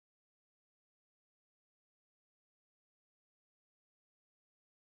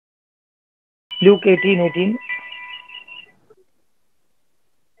Luke 18:18.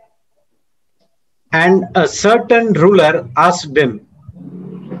 And a certain ruler asked him,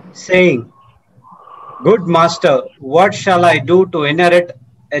 saying, Good master, what shall I do to inherit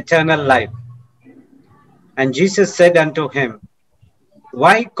eternal life? And Jesus said unto him,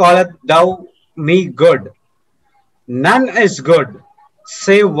 Why callest thou me good? None is good,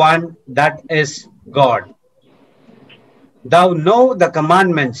 save one, that is God. Thou know the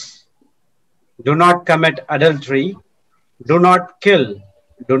commandments: do not commit adultery, do not kill,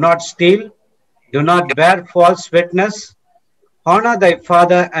 do not steal, do not bear false witness, honor thy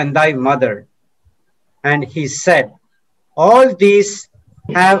father and thy mother. And he said, All these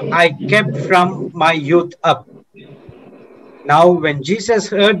have I kept from my youth up. Now when Jesus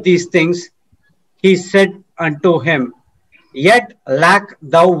heard these things, he said unto him, Yet lack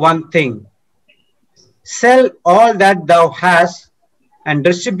thou one thing. Sell all that thou hast, and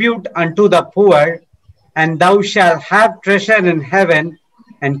distribute unto the poor, and thou shalt have treasure in heaven,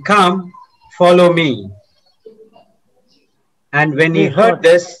 and come, follow me. And when he Praise heard God.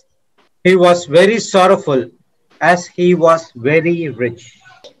 this, he was very sorrowful, as he was very rich.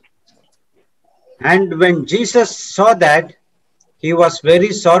 And when Jesus saw that he was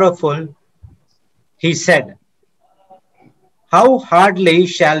very sorrowful, he said, How hardly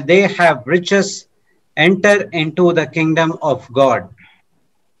shall they have riches enter into the kingdom of God?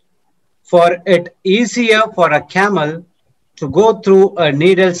 For it easier for a camel to go through a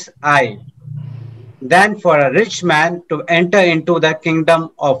needle's eye than for a rich man to enter into the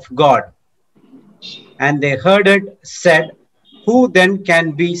kingdom of God. And they heard it said, Who then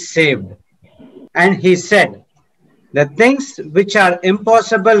can be saved? And he said, The things which are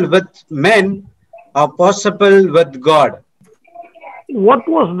impossible with men are possible with God. What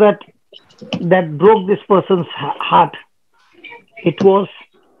was that broke this person's heart? It was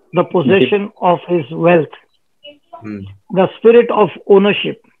the possession of his wealth, Hmm. the spirit of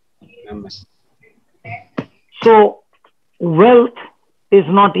ownership. Amen. So, wealth is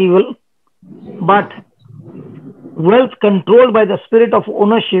not evil, but wealth controlled by the spirit of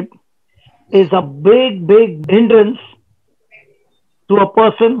ownership is a big, big hindrance to a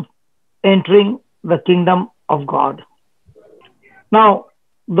person entering the kingdom of God. Now,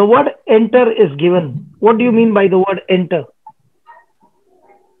 the word enter is given. What do you mean by the word enter?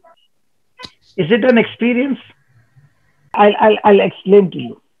 Is it an experience? I'll explain to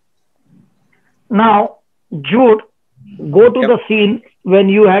you. Now, Jude, go to Yep. the scene when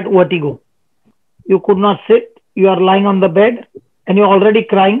you had vertigo. You could not sit. You are lying on the bed and you're already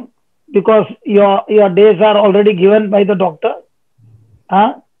crying because your days are already given by the doctor.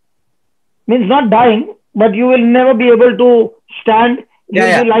 Means not dying, but you will never be able to stand. You will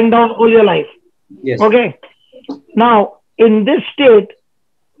Yeah. be lying down all your life. Yes. Okay. Now, in this state,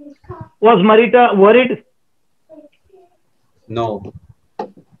 was Marita worried? No.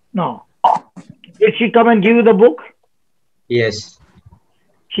 No. Did she come and give you the book? Yes.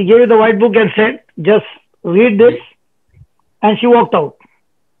 She gave you the white book and said, just read this. And she walked out.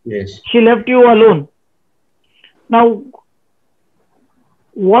 Yes. She left you alone. Now,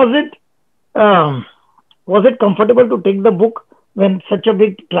 was it comfortable to take the book when such a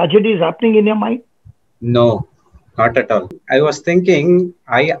big tragedy is happening in your mind? No, not at all. I was thinking,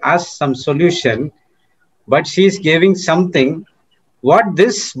 I asked some solution, but she's giving something. What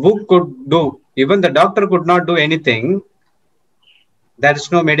this book could do, even the doctor could not do anything. There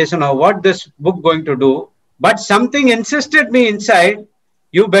is no medicine or what this book going to do. But something insisted me inside,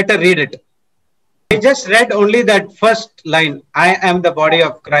 you better read it. I just read only that first line, I am the body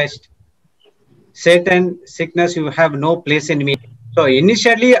of Christ. Satan, sickness, you have no place in me. So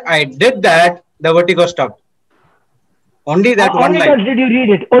initially I did that, the vertigo stopped. Only that How one many line. times did you read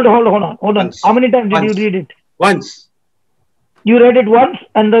it? Hold on. Once. How many times did you Once. read it? Once. You read it once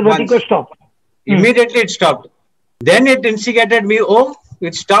and the vertigo Once. stopped. Immediately it stopped. Then it instigated me, oh,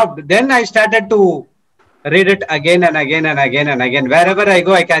 it stopped. Then I started to read it again and again and again and again. Wherever I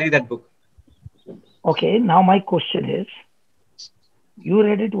go, I carry that book. Okay, now my question is, you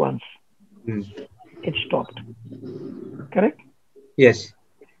read it once, Hmm. it stopped, correct? Yes.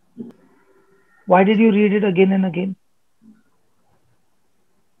 Why did you read it again and again?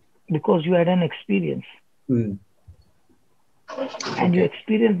 Because you had an experience. Hmm. And you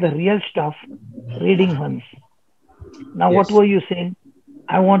experienced the real stuff reading once. Now, what Yes. were you saying?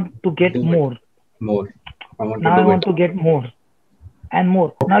 I want to get Do it. more. More. I want Now to I do want it. to get more and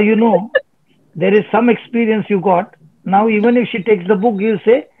more. Now, you know, there is some experience you got. Now, even if she takes the book, you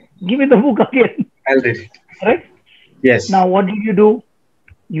say, give me the book again. I'll read it. Right? Yes. Now, what did you do?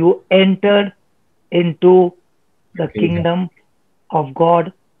 You entered into the Kingdom. kingdom of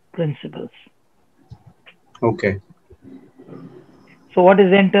God principles. Okay. So what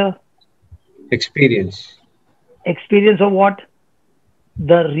is enter? Experience. Experience of what?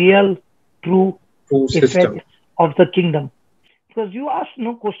 The real, true True system. effects of the kingdom. Because you asked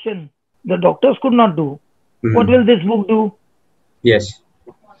no question. The doctors could not do. What Hmm. will this book do? Yes.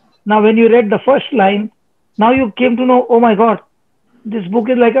 Now, when you read the first line, now you came to know, oh my God, this book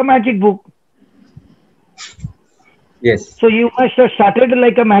is like a magic book. Yes. So you must have started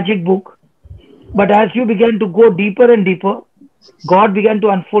like a magic book. But as you began to go deeper and deeper, God began to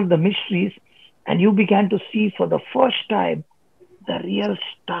unfold the mysteries, and you began to see for the first time the real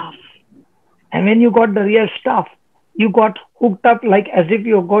stuff. And when you got the real stuff, you got hooked up like as if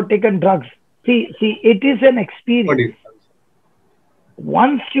you got taken drugs. See, it is an What experience. is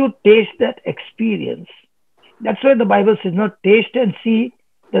Once you taste that experience, that's why the Bible says, not taste and see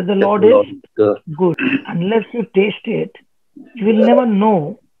that the that Lord the is Lord is good. good. Unless you taste it, you will never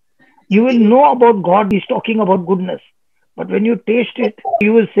know. You will know about God, He's talking about goodness. But when you taste it,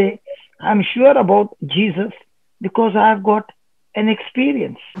 you will say, I'm sure about Jesus because I have got an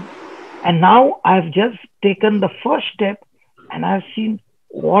experience. And now I've just taken the first step and I've seen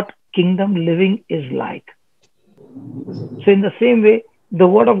what kingdom living is like. So, in the same way, the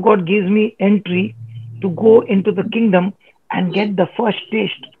Word of God gives me entry to go into the kingdom and get the first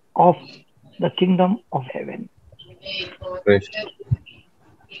taste of the kingdom of heaven. praise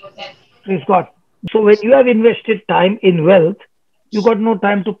Praise God. So, when you have invested time in wealth, you got no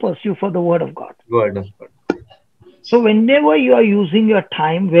time to pursue for the Word of God. word of God? So, whenever you are using your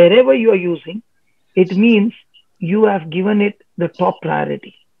time, wherever you are using, it means you have given it the top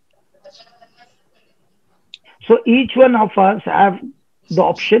priority. So, each one of us have the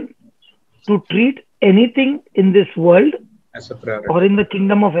option to treat anything in this world As a priority. or in the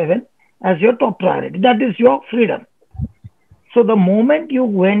kingdom of heaven as your top priority. That is your freedom. So the moment you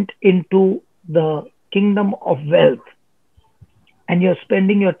went into the kingdom of wealth and you're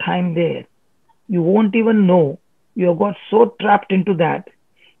spending your time there, you won't even know. You have got so trapped into that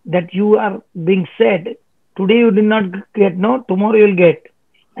that you are being said, today you did not get, no, tomorrow you'll get,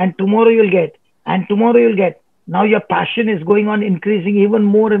 and tomorrow you'll get, and tomorrow you'll get. Now your passion is going on increasing even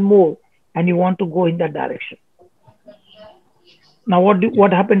more and more, and you want to go in that direction. Now,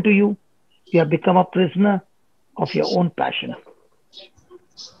 what happened to you? You have become a prisoner of your own passion.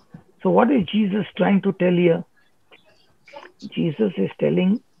 So, what is Jesus trying to tell here? Jesus is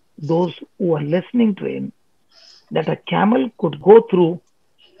telling those who are listening to him that a camel could go through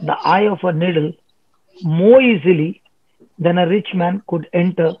the eye of a needle more easily than a rich man could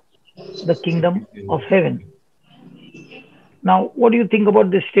enter the kingdom of heaven. Now, what do you think about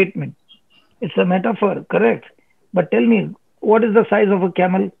this statement? It's a metaphor, correct? But tell me, what is the size of a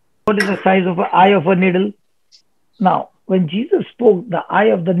camel? What is the size of an eye of a needle? Now, when Jesus spoke the eye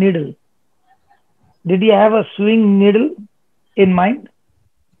of the needle, did he have a sewing needle in mind?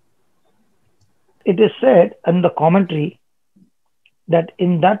 It is said in the commentary that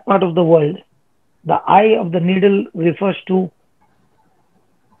in that part of the world, the eye of the needle refers to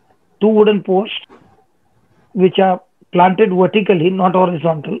two wooden posts which are planted vertically, not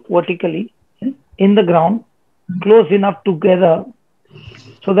horizontal, vertically in the ground, close enough together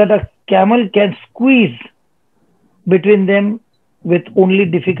so that a camel can squeeze between them with only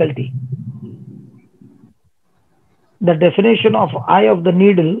difficulty. The definition of eye of the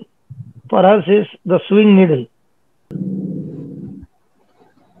needle for us is the sewing needle.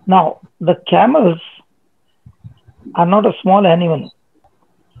 Now, the camels are not a small animal,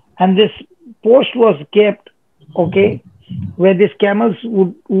 and this post was kept, okay, where these camels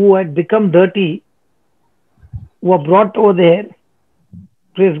who had become dirty were brought over there,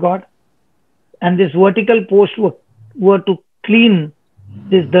 praise God, and this vertical post were to clean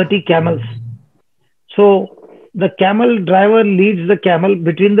these dirty camels. So the camel driver leads the camel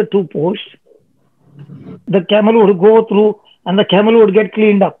between the two posts. The camel would go through and the camel would get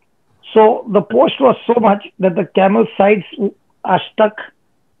cleaned up. So the post was so much that the camel's sides are stuck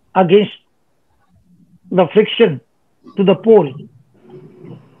against the friction to the pole.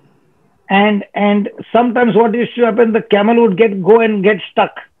 And sometimes what used to happen, the camel would go and get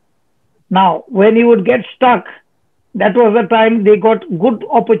stuck. Now, when he would get stuck, that was the time they got good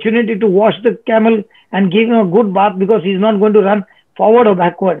opportunity to wash the camel and give him a good bath because he's not going to run forward or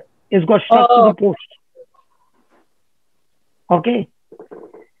backward. He's got stuck to the post. Okay.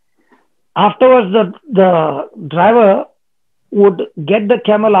 Afterwards, the driver would get the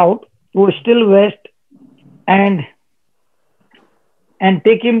camel out, who is still wet, and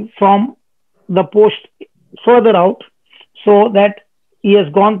take him from the post further out so that he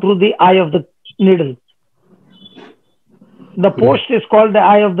has gone through the eye of the needle. The post is called the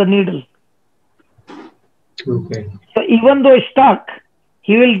eye of the needle. Okay. So even though he's stuck,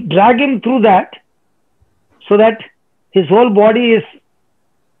 he will drag him through that so that his whole body is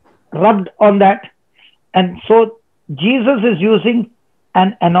rubbed on that. And so Jesus is using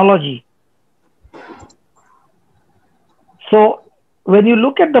an analogy. So when you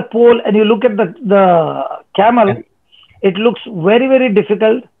look at the pole and you look at the camel, it looks very, very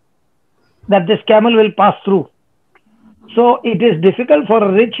difficult that this camel will pass through. So it is difficult for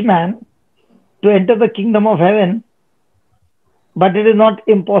a rich man to enter the kingdom of heaven, but it is not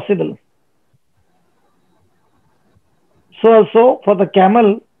impossible. So also for the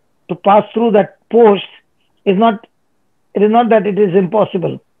camel to pass through that post is not, it is not that it is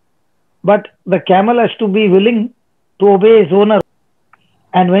impossible, but the camel has to be willing to obey his owner.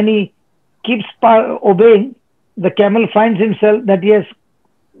 And when he keeps obeying, the camel finds himself that he has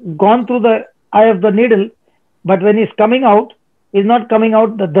gone through the eye of the needle, but when he's coming out, he's not coming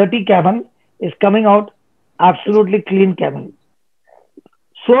out the dirty camel, is coming out absolutely clean camel.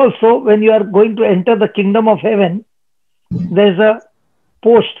 So also when you are going to enter the kingdom of heaven, there's a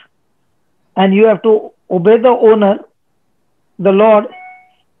post and you have to obey the owner, the Lord,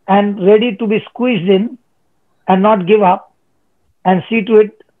 and ready to be squeezed in and not give up, and see to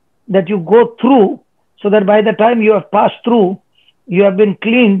it that you go through, so that by the time you have passed through, you have been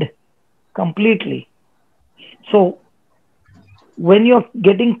cleaned completely. So when you're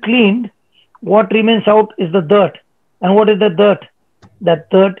getting cleaned, what remains out is the dirt. And what is the dirt? That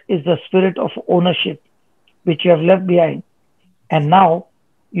dirt is the spirit of ownership which you have left behind. And now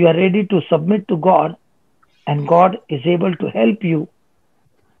you are ready to submit to God, and God is able to help you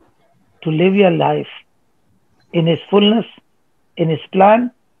to live your life in His fullness, in His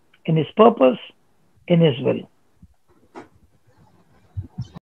plan, in His purpose, in His will.